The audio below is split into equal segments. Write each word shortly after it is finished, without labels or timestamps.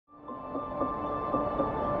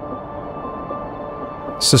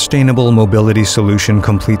sustainable mobility solution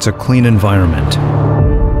completes a clean environment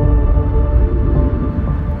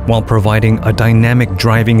while providing a dynamic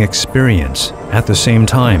driving experience at the same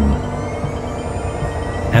time.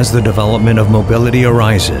 As the development of mobility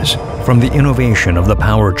arises from the innovation of the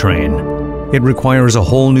powertrain, it requires a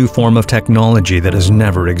whole new form of technology that has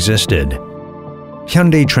never existed.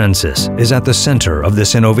 Hyundai Transys is at the center of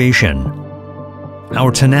this innovation.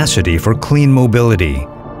 Our tenacity for clean mobility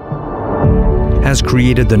has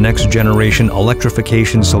created the next-generation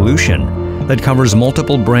electrification solution that covers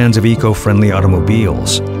multiple brands of eco-friendly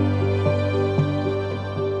automobiles.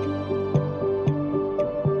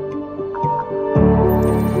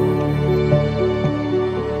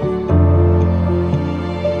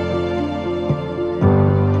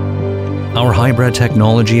 Our hybrid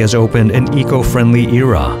technology has opened an eco-friendly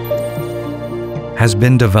era, has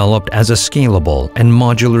been developed as a scalable and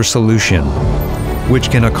modular solution, which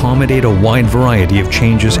can accommodate a wide variety of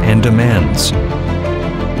changes and demands.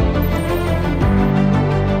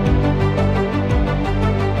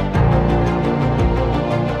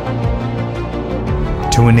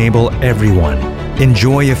 To enable everyone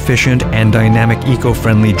enjoy efficient and dynamic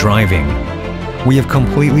eco-friendly driving, we have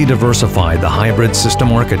completely diversified the hybrid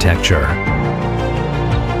system architecture.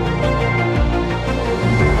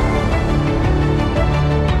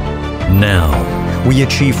 Now, we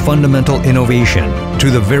achieve fundamental innovation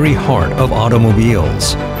to the very heart of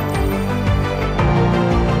automobiles.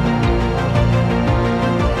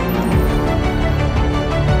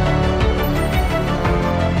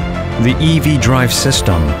 The EV drive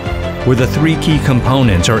system, where the three key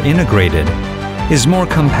components are integrated, is more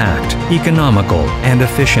compact, economical, and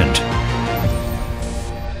efficient.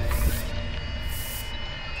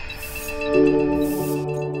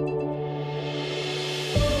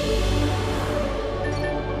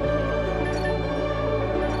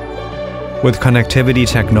 With connectivity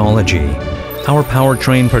technology, our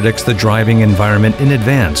powertrain predicts the driving environment in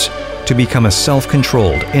advance to become a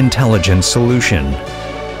self-controlled, intelligent solution.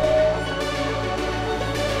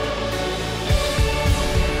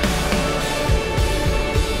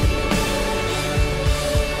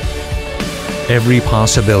 Every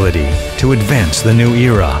possibility to advance the new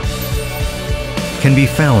era can be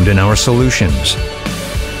found in our solutions.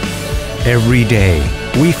 Every day,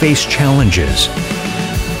 we face challenges,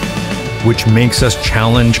 which makes us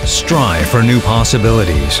challenge, strive for new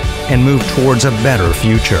possibilities, and move towards a better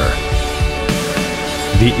future.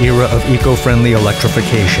 The era of eco-friendly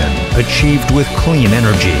electrification, achieved with clean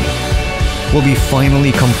energy, will be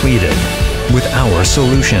finally completed with our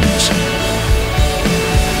solutions.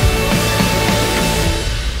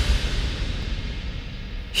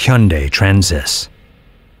 Hyundai Transys.